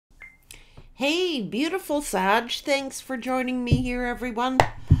Hey, beautiful Sag. Thanks for joining me here, everyone.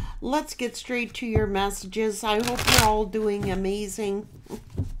 Let's get straight to your messages. I hope you're all doing amazing.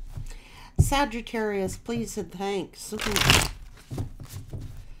 Sagittarius, please and thanks.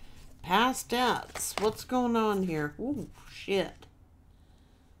 Past deaths. What's going on here? Ooh, shit.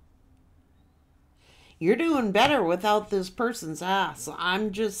 You're doing better without this person's ass.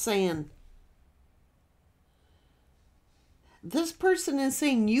 I'm just saying. This person is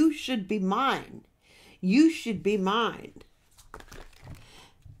saying you should be mine. You should be mine.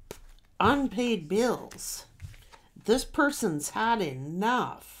 Unpaid bills. This person's had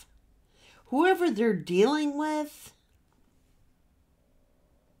enough. Whoever they're dealing with,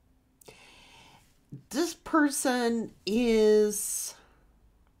 this person is...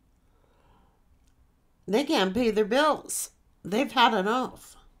 They can't pay their bills. They've had enough.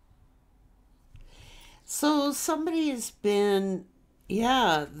 So somebody's been,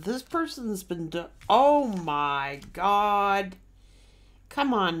 this person's been, oh my God.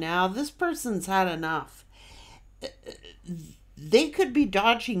 Come on now, this person's had enough. They could be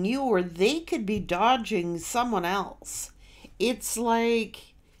dodging you or they could be dodging someone else. It's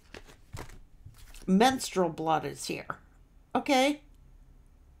like menstrual blood is here, okay?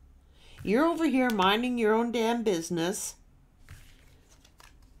 You're over here minding your own damn business.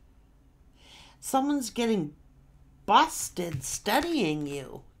 Someone's getting busted studying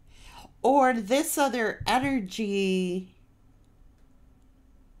you. Or this other energy.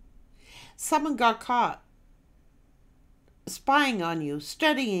 Someone got caught spying on you,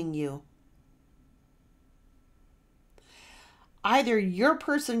 studying you. Either your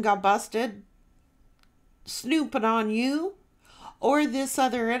person got busted snooping on you, or this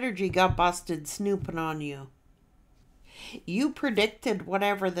other energy got busted snooping on you. You predicted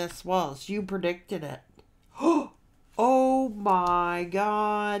whatever this was. You predicted it. Oh my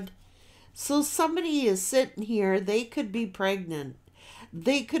God. So somebody is sitting here. They could be pregnant.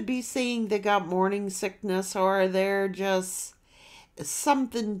 They could be saying they got morning sickness, or they're just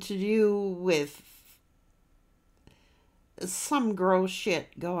something to do with some gross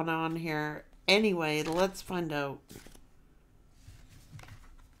shit going on here. Anyway, let's find out.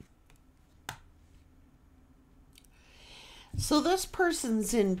 So this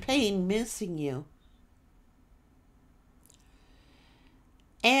person's in pain missing you.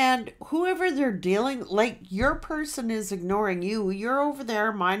 And whoever they're dealing, like your person is ignoring you. You're over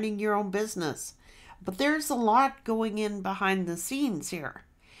there minding your own business. But there's a lot going in behind the scenes here.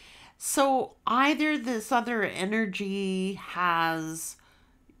 So either this other energy has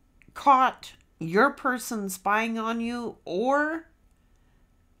caught your person spying on you, or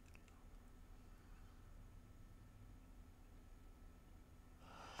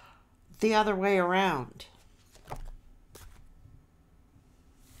the other way around.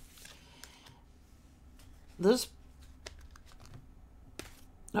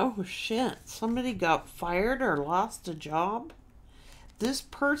 Oh shit, somebody got fired or lost a job? This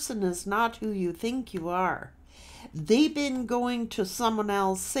person is not who you think you are. They've been going to someone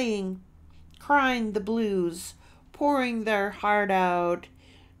else saying, crying the blues, pouring their heart out,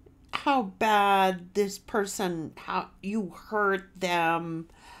 how bad this person, how you hurt them.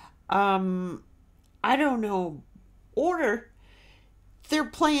 I don't know, or they're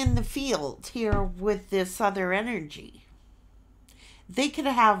playing the field here with this other energy. They could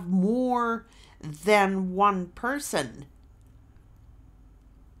have more than one person.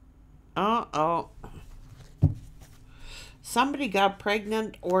 Uh-oh. Somebody got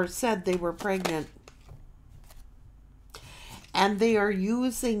pregnant or said they were pregnant. And they are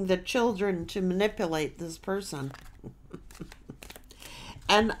using the children to manipulate this person.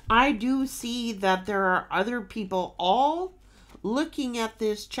 And I do see that there are other people all looking at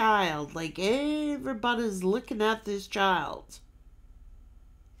this child. Like everybody's looking at this child.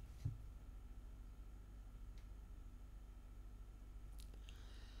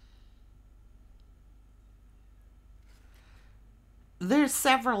 There's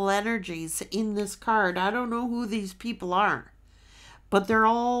several energies in this card. I don't know who these people are. But they're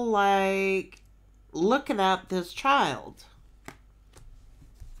all like looking at this child.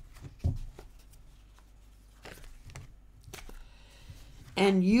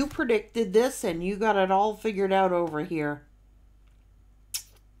 And you predicted this and you got it all figured out over here.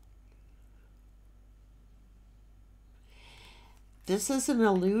 This is an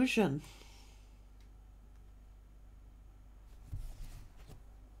illusion.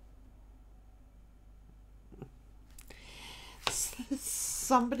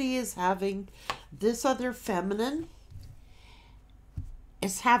 Somebody is having, this other feminine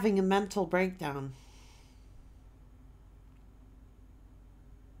is having a mental breakdown.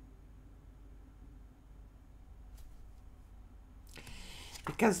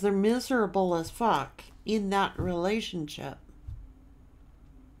 because they're miserable as fuck in that relationship.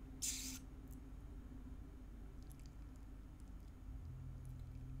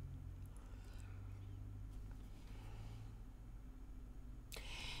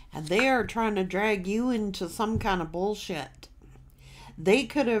 And they are trying to drag you into some kind of bullshit. They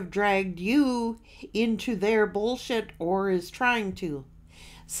could have dragged you into their bullshit or is trying to.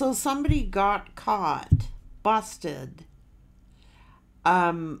 So somebody got caught, busted,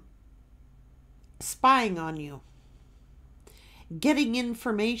 spying on you, getting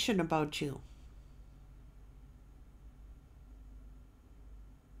information about you.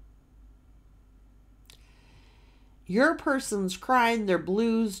 Your person's crying their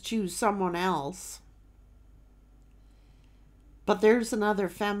blues to someone else, but there's another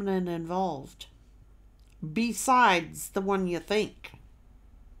feminine involved besides the one you think.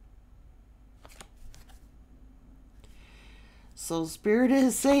 So Spirit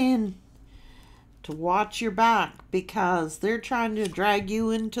is saying to watch your back because they're trying to drag you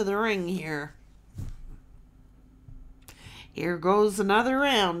into the ring here. Here goes another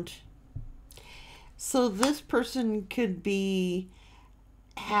round. So this person could be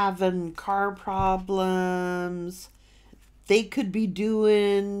having car problems. They could be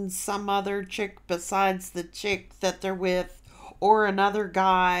doing some other chick besides the chick that they're with, or another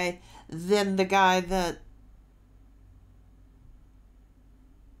guy than the guy that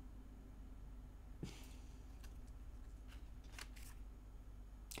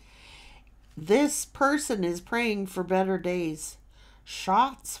this person is praying for better days.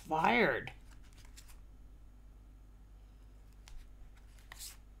 Shots fired.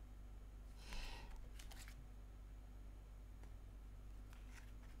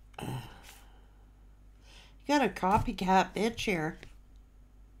 You got a copycat bitch here.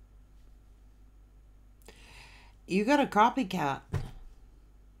 You got a copycat.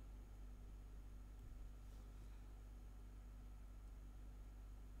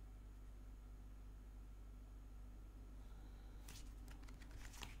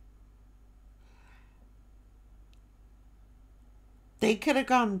 They could have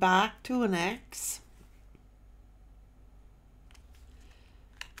gone back to an ex.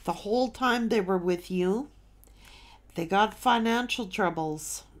 The whole time they were with you, they got financial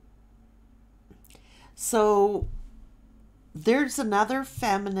troubles. So there's another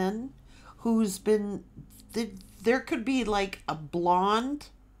feminine who's been, there could be like a blonde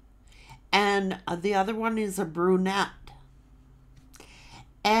and the other one is a brunette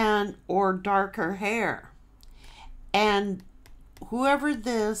and or darker hair. And whoever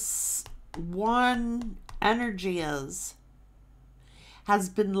this one energy is has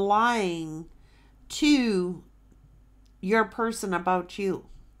been lying to your person about you.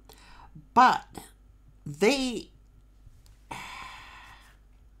 But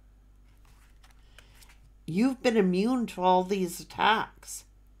you've been immune to all these attacks.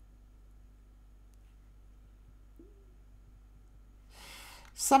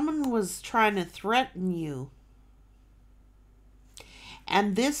 Someone was trying to threaten you.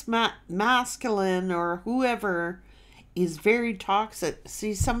 And this masculine or whoever is very toxic.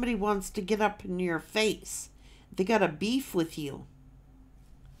 See, somebody wants to get up in your face. They got a beef with you.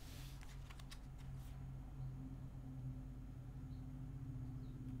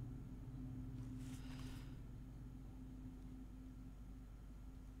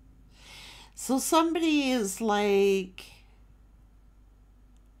 So somebody is like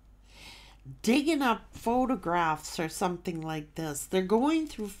digging up photographs or something like this. They're going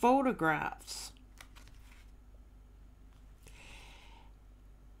through photographs.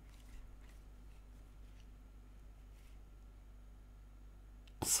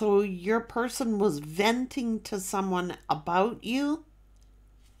 So your person was venting to someone about you.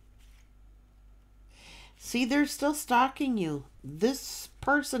 See, they're still stalking you. This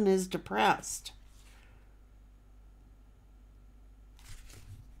person is depressed.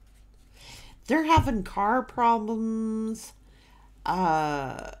 They're having car problems.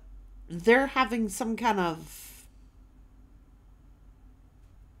 They're having some kind of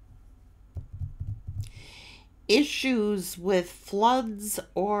issues with floods,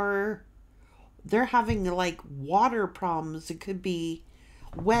 or they're having like water problems. It could be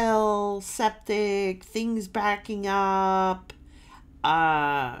well, septic, things backing up.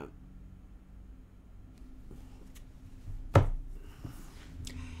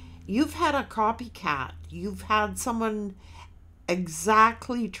 You've had a copycat. You've had someone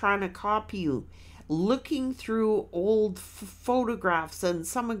exactly trying to copy you, looking through old photographs, and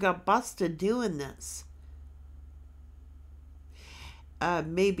someone got busted doing this.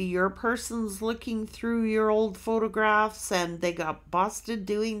 Maybe your person's looking through your old photographs and they got busted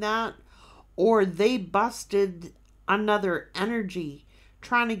doing that, or they busted another energy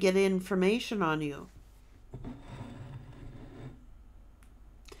trying to get information on you.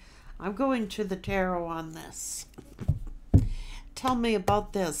 I'm going to the tarot on this. Tell me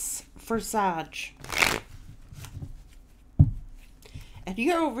about this for Sag. And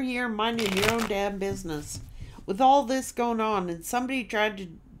you're over here minding your own damn business with all this going on, and somebody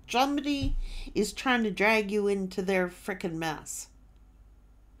is trying to drag you into their frickin' mess.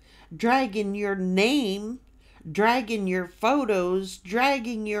 Dragging your name, dragging your photos,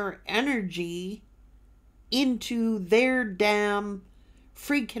 dragging your energy into their damn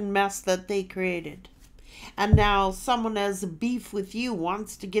freaking mess that they created. And now someone has a beef with you,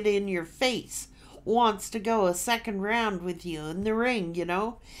 wants to get in your face, wants to go a second round with you in the ring, you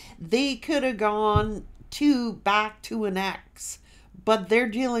know. They could have gone back to an ex, but they're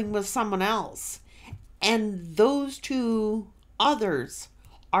dealing with someone else. And those two others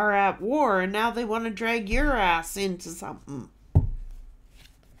are at war, and now they want to drag your ass into something.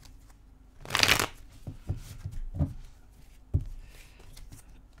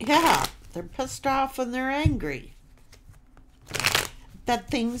 Yeah, they're pissed off and they're angry that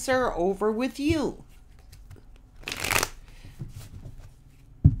things are over with you.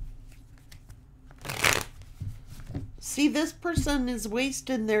 See, this person is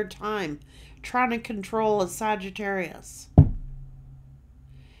wasting their time trying to control a Sagittarius.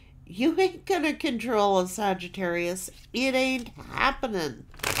 You ain't gonna control a Sagittarius. It ain't happening.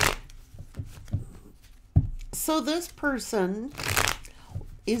 So this person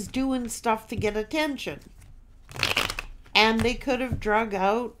is doing stuff to get attention. And they could have drug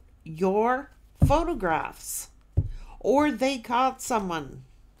out your photographs. Or they caught someone.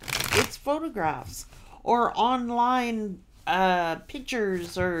 It's photographs. Or online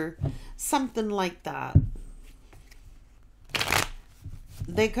pictures or something like that.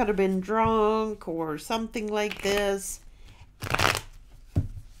 They could have been drunk or something like this.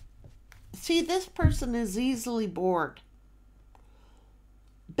 See, this person is easily bored.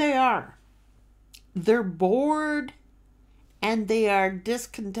 They are. They're bored and they are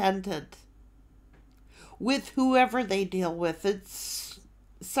discontented with whoever they deal with. It's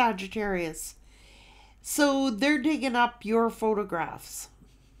Sagittarius. So they're digging up your photographs.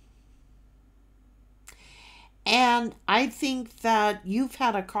 And I think that you've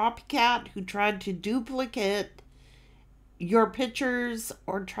had a copycat who tried to duplicate your pictures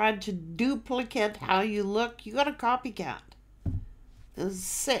or tried to duplicate how you look. You got a copycat. This is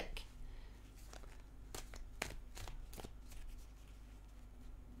sick.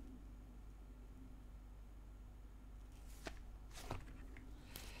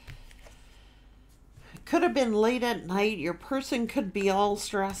 It could have been late at night. Your person could be all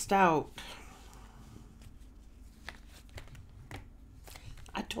stressed out.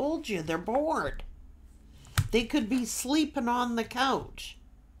 I told you, they're bored. They could be sleeping on the couch,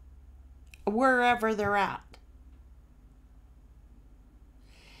 wherever they're at.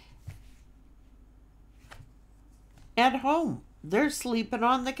 At home, they're sleeping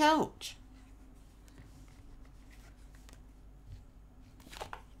on the couch.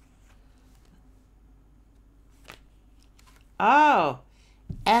 Oh,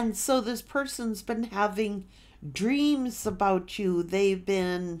 and so this person's been having dreams about you. They've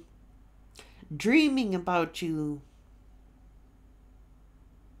been dreaming about you.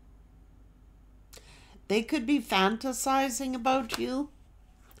 They could be fantasizing about you.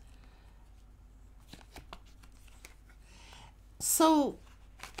 So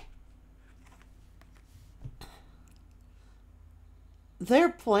they're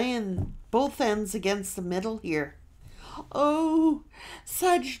playing both ends against the middle here. Oh,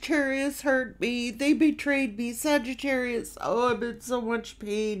 Sagittarius hurt me. They betrayed me. Sagittarius. Oh, I'm in so much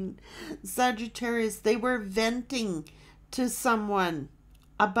pain. Sagittarius, they were venting to someone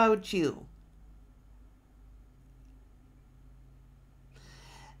about you.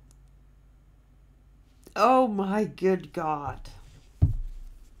 Oh my good God.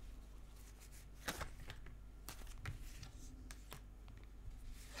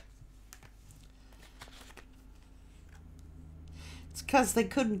 It's because they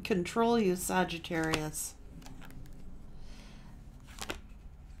couldn't control you, Sagittarius.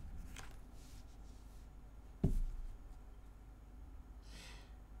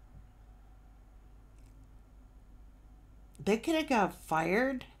 They could have got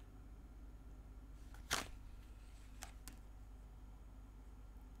fired.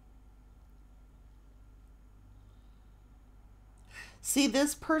 See,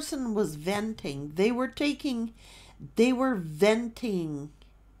 this person was venting. They were taking They were venting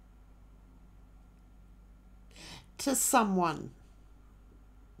to someone.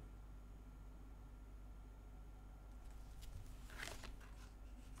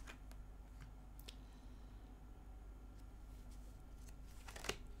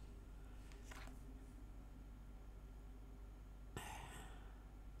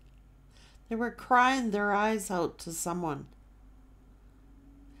 They were crying their eyes out to someone.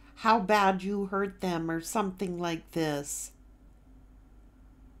 How bad you hurt them or something like this.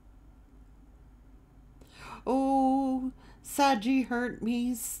 Oh, Saji hurt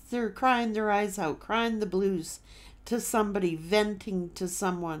me. They're crying their eyes out, crying the blues to somebody, venting to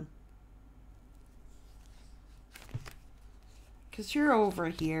someone. Because you're over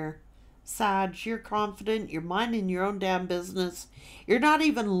here. Sag, you're confident, you're minding your own damn business. You're not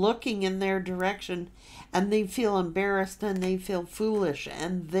even looking in their direction, and they feel embarrassed and they feel foolish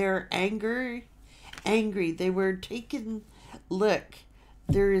and they're angry. They were taken. Look,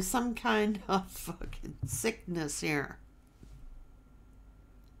 there is some kind of fucking sickness here.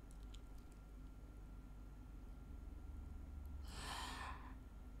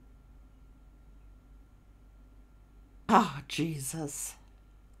 Oh, Jesus.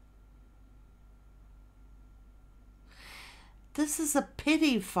 This is a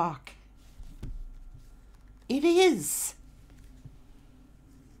pity fuck. It is.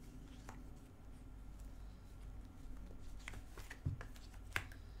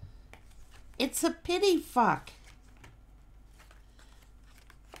 It's a pity fuck.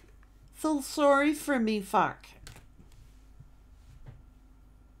 Feel sorry for me fuck.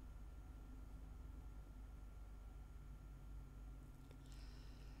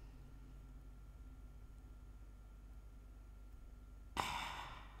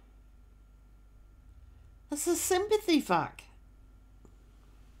 It's a sympathy fuck.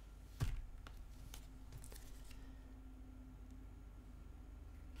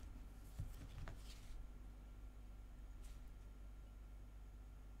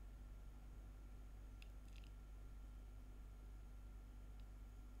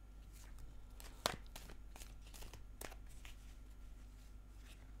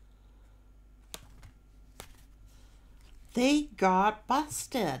 They got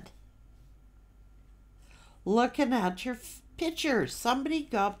busted. Looking at your pictures. Somebody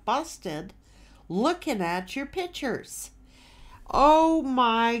got busted looking at your pictures. Oh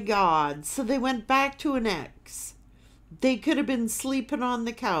my God. So they went back to an ex. They could have been sleeping on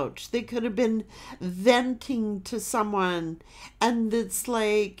the couch. They could have been venting to someone. And it's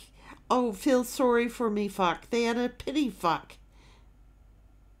like, oh, feel sorry for me fuck. They had a pity fuck.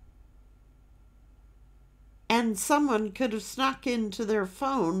 And someone could have snuck into their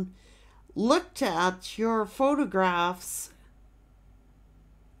phone, looked at your photographs,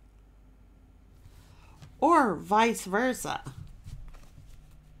 or vice versa.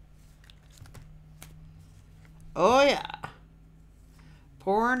 Oh yeah.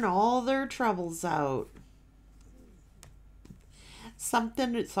 Pouring all their troubles out.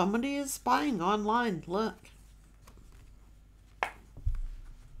 Somebody is spying online. Look.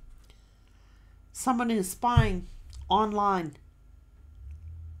 Someone is spying online.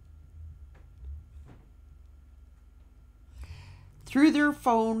 Through their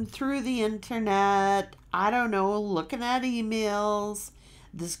phone, through the internet, I don't know, looking at emails.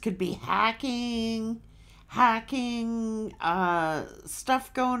 This could be hacking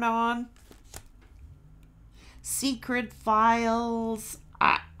stuff going on. Secret files.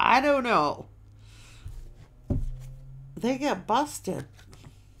 I don't know. They get busted.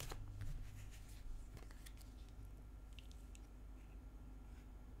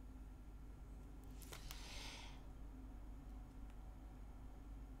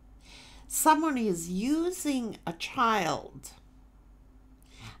 Someone is using a child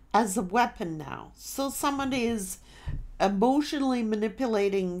as a weapon now. So someone is emotionally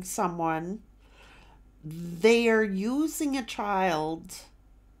manipulating someone. They are using a child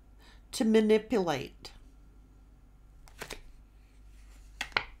to manipulate.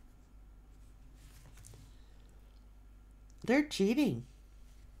 They're cheating.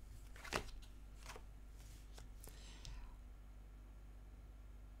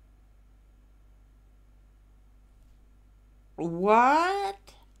 What?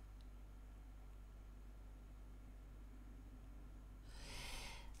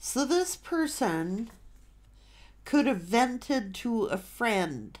 So this person could have vented to a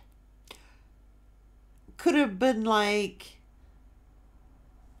friend. Could have been like,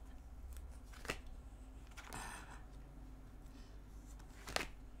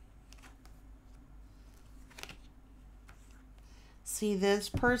 See, this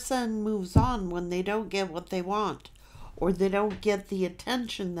person moves on when they don't get what they want, or they don't get the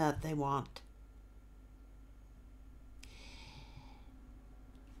attention that they want.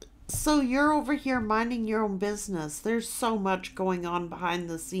 So you're over here minding your own business. There's so much going on behind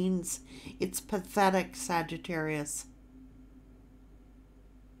the scenes. It's pathetic, Sagittarius.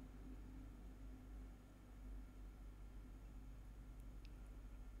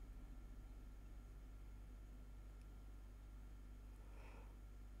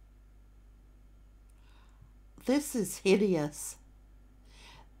 This is hideous.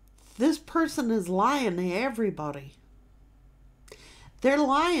 This person is lying to everybody. They're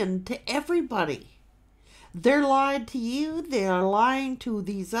lying to everybody. They're lying to you. They're lying to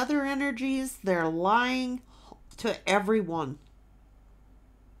these other energies. They're lying to everyone.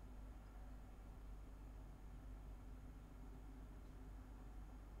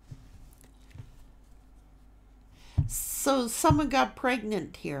 So someone got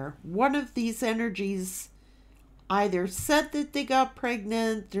pregnant here. One of these energies either said that they got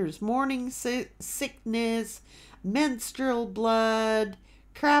pregnant, there's morning sickness, menstrual blood,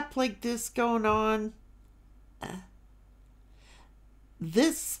 crap like this going on.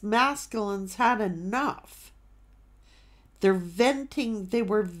 This masculine's had enough. They're venting,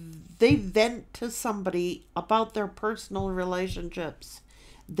 they vent to somebody about their personal relationships.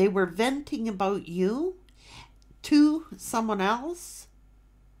 They were venting about you to someone else.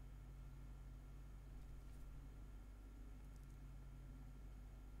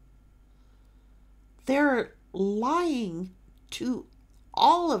 They're lying to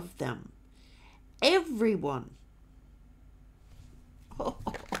all of them, everyone. Oh,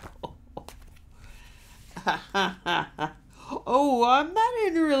 I'm not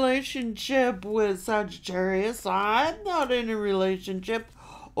in a relationship with Sagittarius. I'm not in a relationship.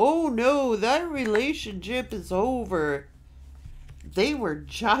 Oh no, that relationship is over. They were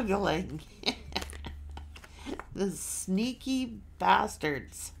juggling. The sneaky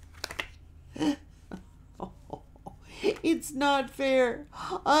bastards. It's not fair.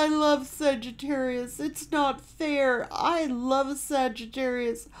 I love Sagittarius. It's not fair. I love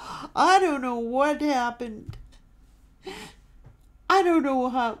Sagittarius. I don't know what happened. I don't know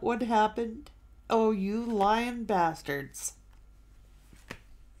what happened. Oh, you lying bastards.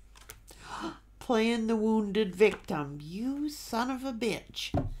 Playing the wounded victim. You son of a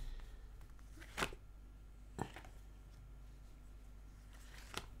bitch.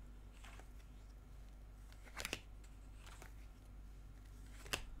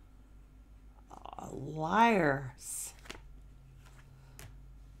 Liars.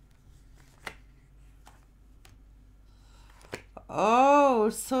 Oh,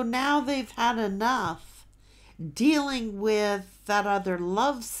 so now they've had enough dealing with that other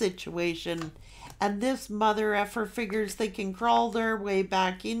love situation, and this mother effer figures they can crawl their way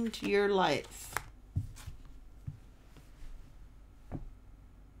back into your life.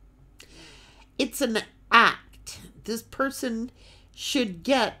 It's an act. This person should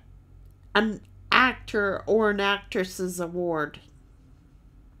get an actor or an actress's award.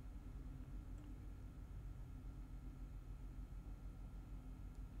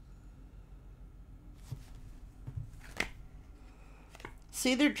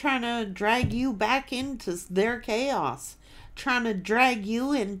 See, they're trying to drag you back into their chaos. Trying to drag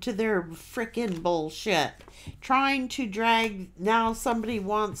you into their frickin' bullshit. Trying to drag, now somebody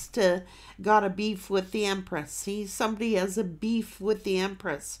got a beef with the Empress. See, somebody has a beef with the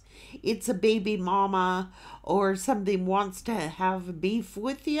Empress. It's a baby mama or somebody wants to have a beef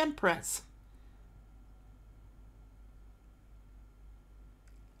with the Empress.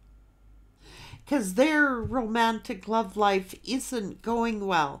 Because their romantic love life isn't going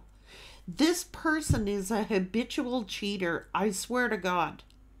well. This person is a habitual cheater, I swear to God.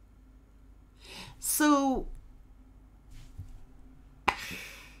 So,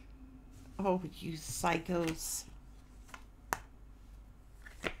 oh, you psychos.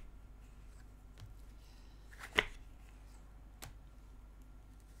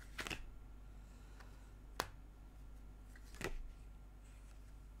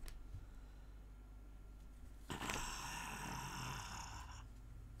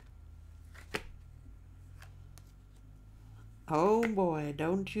 Oh boy,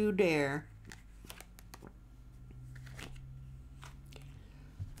 don't you dare.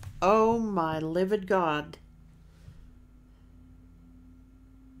 Oh my livid God.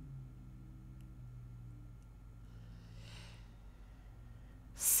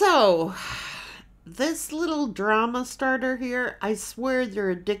 So, this little drama starter here, I swear they're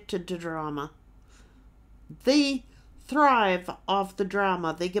addicted to drama. They thrive off the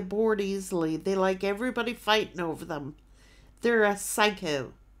drama. They get bored easily. They like everybody fighting over them. They're a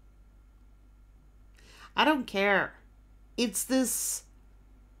psycho. I don't care. It's this.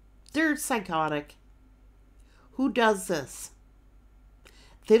 They're psychotic. Who does this?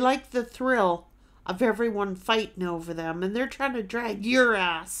 They like the thrill of everyone fighting over them, and they're trying to drag your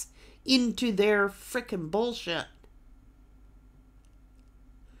ass into their frickin' bullshit.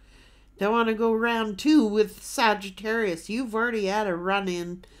 Don't want to go round two with Sagittarius. You've already had a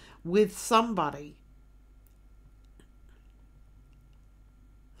run-in with somebody.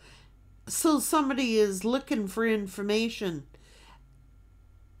 So somebody is looking for information.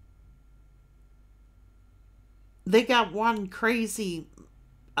 They got one crazy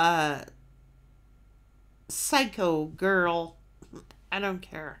psycho girl. I don't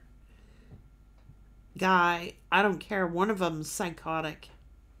care. Guy, I don't care. One of them's psychotic.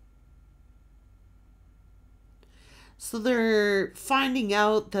 So they're finding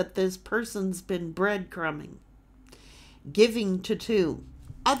out that this person's been breadcrumbing, giving to two.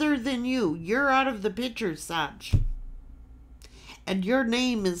 Other than you, you're out of the picture, Sag. And your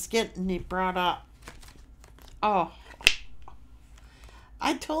name is getting it brought up. Oh,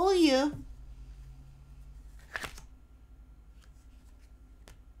 I told you.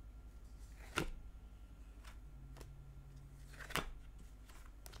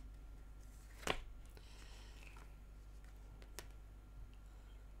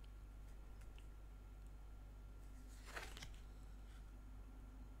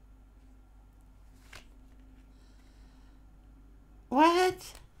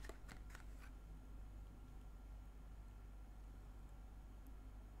 What?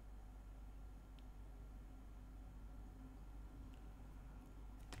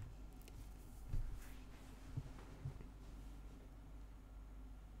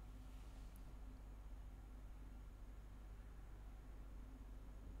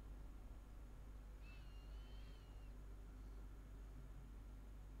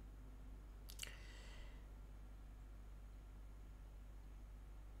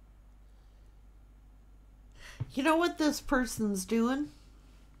 You know what this person's doing?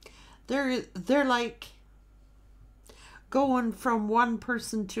 They're like going from one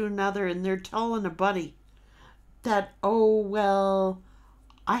person to another, and they're telling a buddy that, oh well,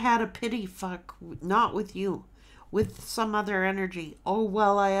 I had a pity fuck, not with you, with some other energy. Oh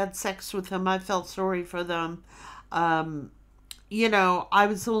well, I had sex with them. I felt sorry for them. You know, I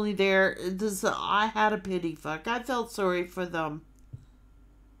was only there. I had a pity fuck. I felt sorry for them.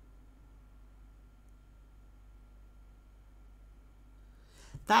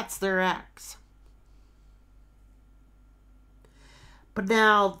 That's their ex. But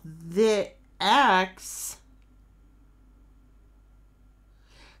now the ex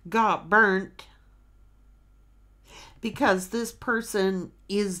got burnt because this person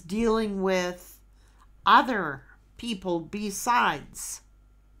is dealing with other people besides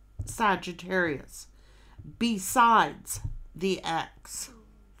Sagittarius, besides the ex.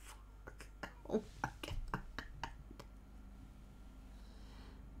 Oh my God.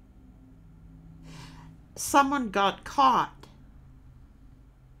 Someone got caught.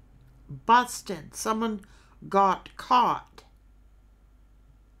 Busted. Someone got caught.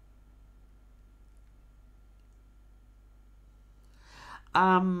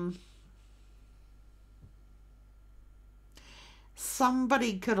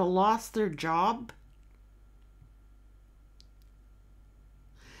 Somebody could have lost their job.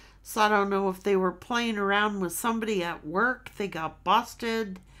 So I don't know if they were playing around with somebody at work. They got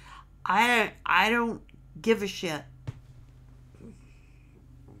busted. I don't give a shit.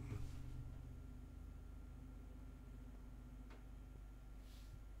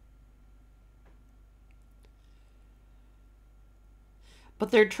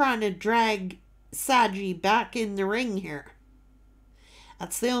 But they're trying to drag Saggy back in the ring here.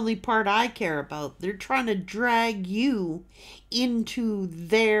 That's the only part I care about. They're trying to drag you into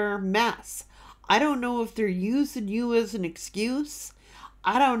their mess. I don't know if they're using you as an excuse.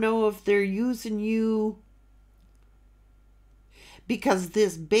 I don't know if they're using you because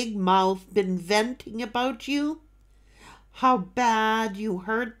this big mouth been venting about you, how bad you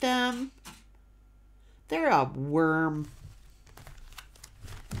hurt them. They're a worm.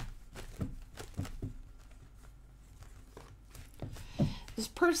 This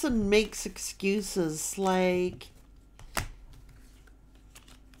person makes excuses like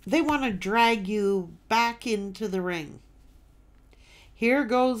they want to drag you back into the ring. Here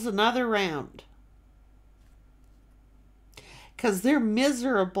goes another round. Because they're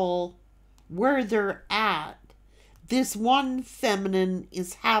miserable where they're at. This one feminine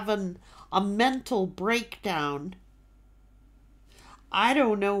is having a mental breakdown. I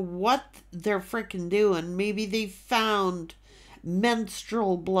don't know what they're frickin' doing. Maybe they found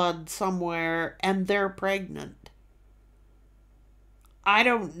menstrual blood somewhere and they're pregnant. I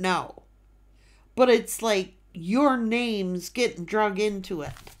don't know. But it's like your name's getting drug into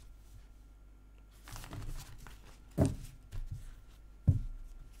it.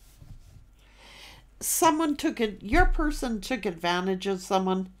 Your person took advantage of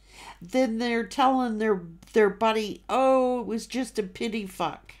someone, then they're telling their buddy, oh, it was just a pity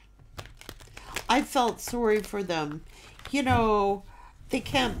fuck. I felt sorry for them. You know, they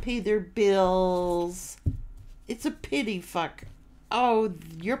can't pay their bills. It's a pity fuck. Oh,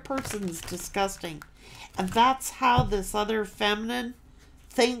 your person's disgusting. And that's how this other feminine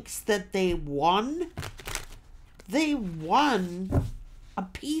thinks that they won. They won a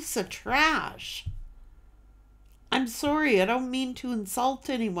piece of trash. I'm sorry, I don't mean to insult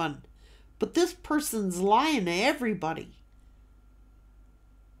anyone, but this person's lying to everybody.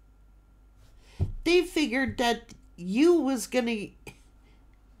 They figured that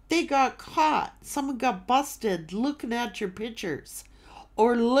they got caught. Someone got busted looking at your pictures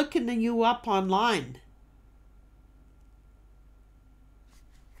or looking you up online.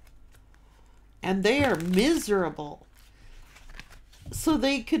 And they are miserable. So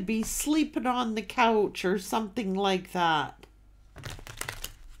they could be sleeping on the couch or something like that.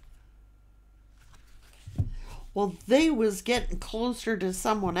 Well, they was getting closer to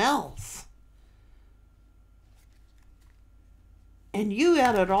someone else. And you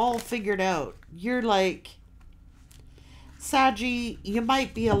had it all figured out. You're like, Saggy, you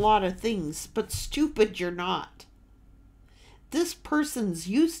might be a lot of things, but stupid you're not. This person's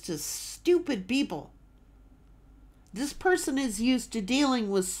used to stupid people. This person is used to dealing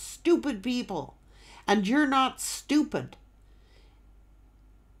with stupid people, and you're not stupid.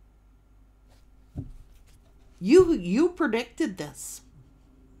 You predicted this.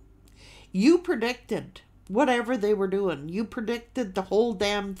 You predicted whatever they were doing. You predicted the whole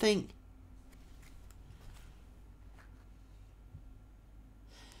damn thing.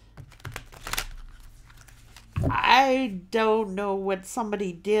 I don't know what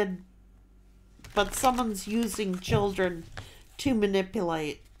somebody did, but someone's using children to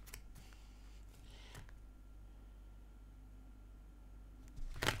manipulate.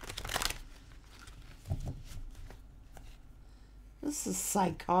 This is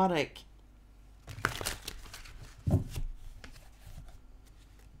psychotic.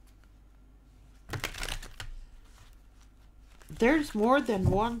 There's more than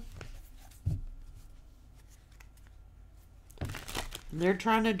one. They're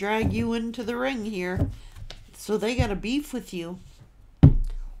trying to drag you into the ring here. So they got a beef with you.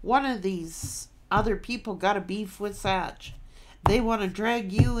 One of these other people got a beef with Sag. They want to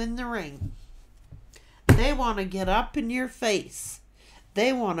drag you in the ring. They want to get up in your face.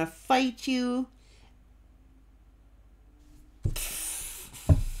 They want to fight you.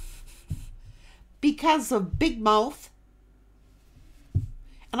 Because of Big Mouth.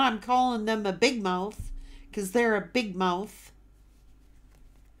 And I'm calling them a big mouth because they're a big mouth.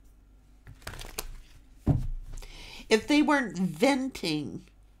 If they weren't venting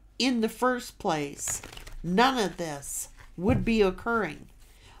in the first place, none of this would be occurring.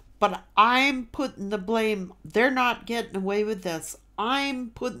 But I'm putting the blame, they're not getting away with this.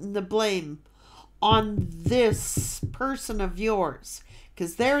 I'm putting the blame on this person of yours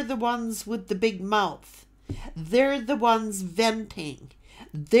because they're the ones with the big mouth. They're the ones venting.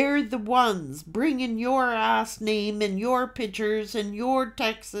 They're the ones bringing your ass name and your pictures and your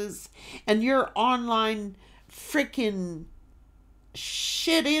texts and your online freaking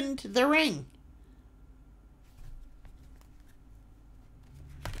shit into the ring.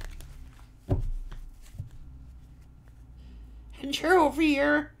 And you're over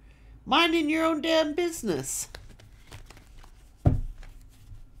here minding your own damn business.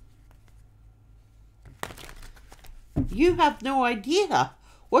 You have no idea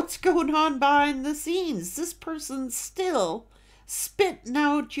what's going on behind the scenes. This person's still spitting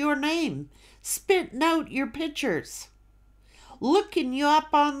out your name, spitting out your pictures, looking you up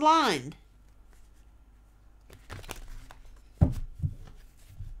online.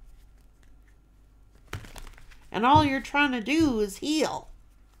 And all you're trying to do is heal.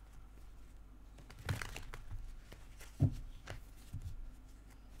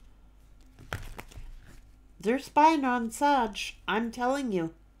 They're spying on Sag, I'm telling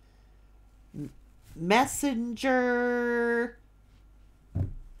you. Messenger,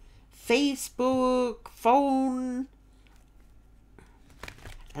 Facebook, phone.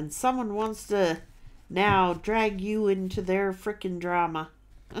 And someone wants to now drag you into their frickin' drama.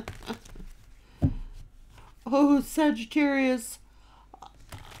 Oh, Sagittarius,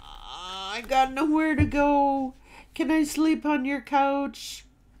 I got nowhere to go. Can I sleep on your couch?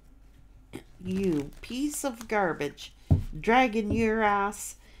 You piece of garbage. Trying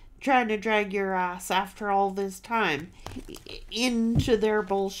to drag your ass after all this time into their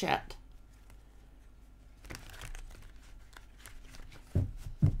bullshit.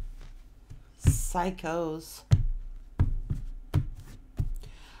 Psychos.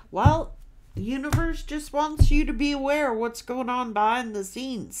 Well, the universe just wants you to be aware of what's going on behind the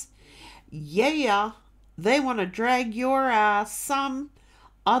scenes. Yeah, they want to drag your ass. Some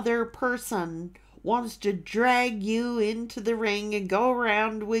other person wants to drag you into the ring and go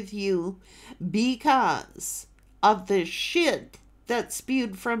around with you because of the shit that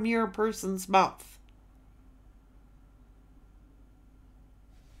spewed from your person's mouth.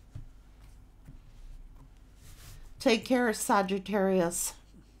 Take care, Sagittarius.